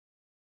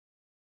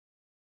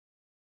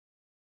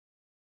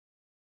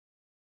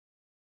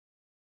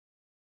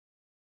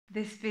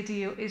This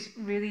video is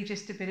really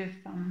just a bit of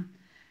fun.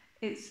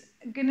 It's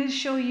going to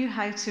show you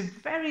how to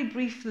very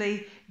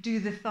briefly do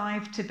the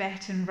 5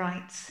 Tibetan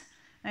rites.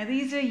 Now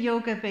these are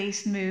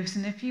yoga-based moves,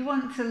 and if you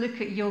want to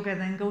look at yoga,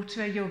 then go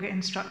to a yoga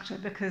instructor,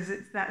 because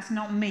that's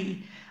not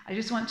me. I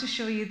just want to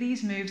show you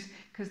these moves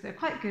because they're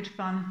quite good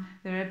fun.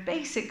 They're a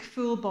basic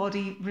full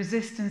body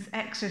resistance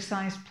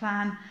exercise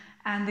plan,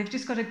 and they've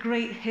just got a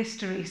great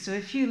history. So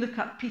if you look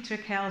up Peter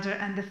Kelder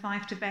and the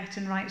 5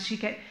 Tibetan rites, you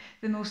get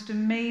the most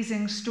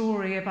amazing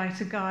story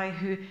about a guy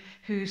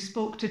who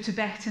spoke to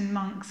Tibetan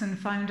monks and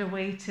found a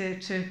way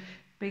to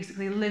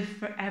basically live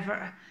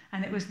forever.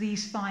 And it was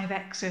these 5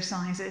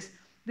 exercises.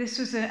 This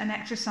was an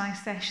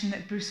exercise session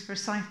that Bruce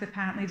Forsyth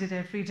apparently did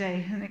every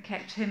day, and it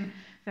kept him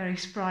very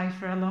spry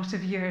for a lot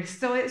of years.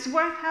 So it's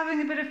worth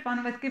having a bit of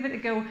fun with. Give it a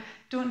go.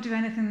 Don't do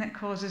anything that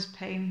causes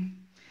pain.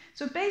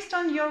 So based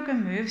on yoga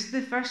moves,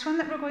 the first one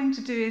that we're going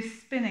to do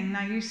is spinning.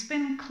 Now you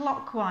spin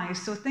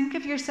clockwise, so think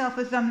of yourself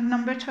as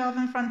number 12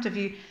 in front of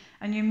you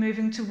and you're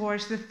moving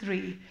towards the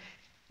 3.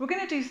 We're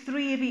going to do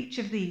 3 of each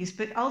of these,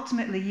 but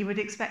ultimately you would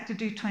expect to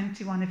do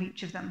 21 of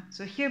each of them.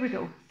 So here we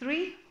go.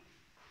 3,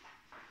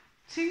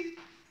 2,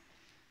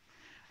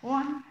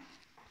 1.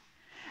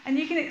 And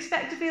you can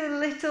expect to feel a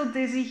little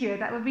dizzy here.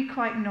 That would be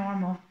quite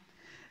normal.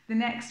 The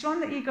next one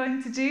that you're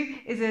going to do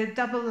is a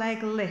double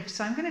leg lift.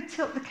 So I'm going to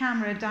tilt the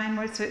camera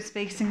downwards so it's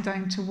facing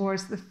down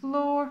towards the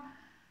floor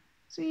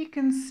so you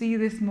can see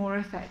this more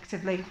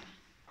effectively.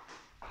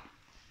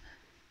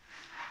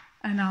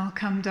 And I'll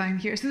come down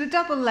here. So the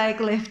double leg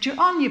lift, you're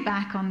on your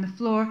back on the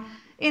floor.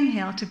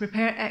 Inhale to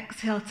prepare,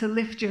 exhale to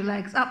lift your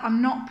legs up.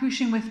 I'm not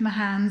pushing with my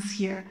hands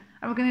here.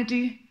 And we're going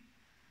to do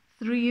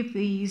 3 of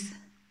these.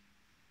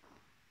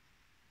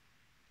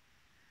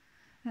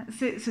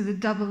 That's it, so the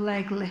double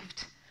leg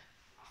lift.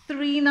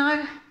 3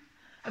 now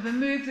of a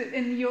move that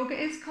in yoga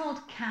is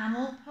called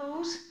camel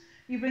pose.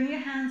 You bring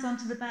your hands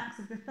onto the backs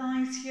of the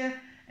thighs here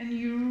and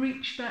you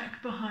reach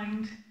back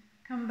behind.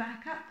 Come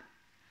back up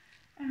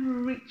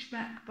and reach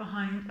back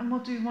behind. And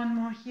we'll do one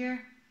more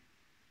here.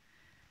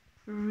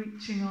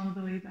 Reaching all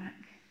the way back.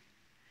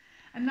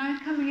 And now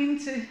coming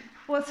into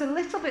what's a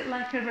little bit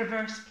like a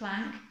reverse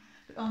plank,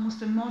 but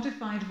almost a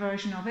modified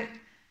version of it.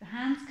 The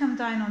hands come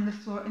down on the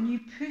floor and you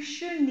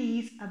push your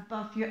knees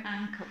above your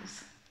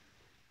ankles.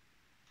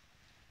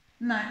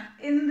 Now,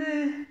 in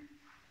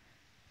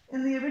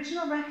the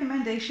original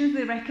recommendations,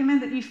 they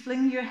recommend that you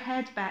fling your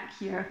head back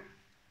here.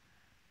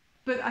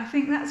 But I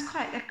think that's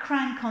quite a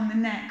crank on the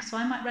neck, so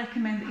I might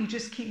recommend that you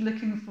just keep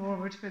looking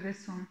forward for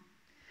this one.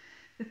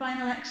 The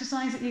final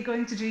exercise that you're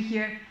going to do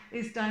here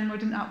is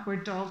downward and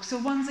upward dog. So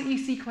ones that you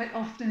see quite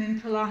often in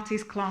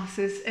Pilates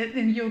classes,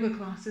 in yoga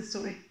classes,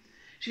 sorry.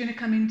 So you're going to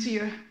come into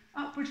your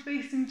upward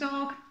facing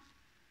dog.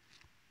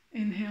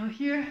 Inhale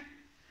here.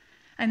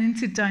 And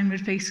into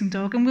downward facing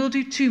dog, and we'll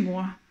do 2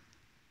 more.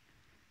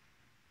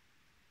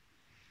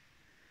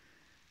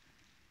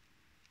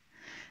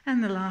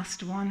 And the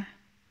last one.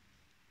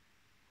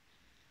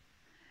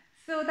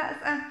 So that's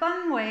a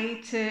fun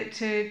way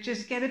to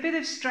just get a bit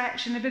of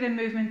stretch and a bit of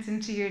movement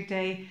into your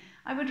day.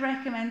 I would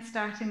recommend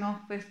starting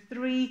off with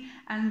 3,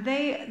 and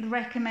they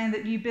recommend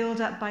that you build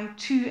up by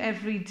 2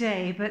 every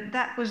day, but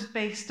that was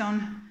based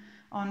on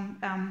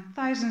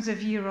thousands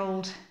of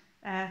year-old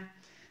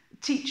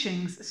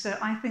teachings. So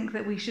I think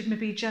that we should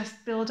maybe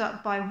just build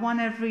up by 1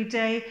 every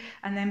day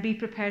and then be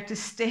prepared to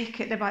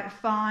stick at about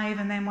 5,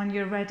 and then when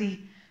you're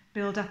ready,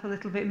 build up a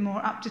little bit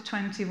more up to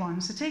 21.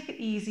 So take it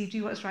easy,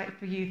 do what's right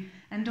for you,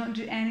 and don't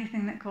do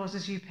anything that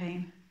causes you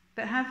pain.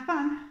 But have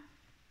fun.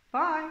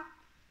 Bye.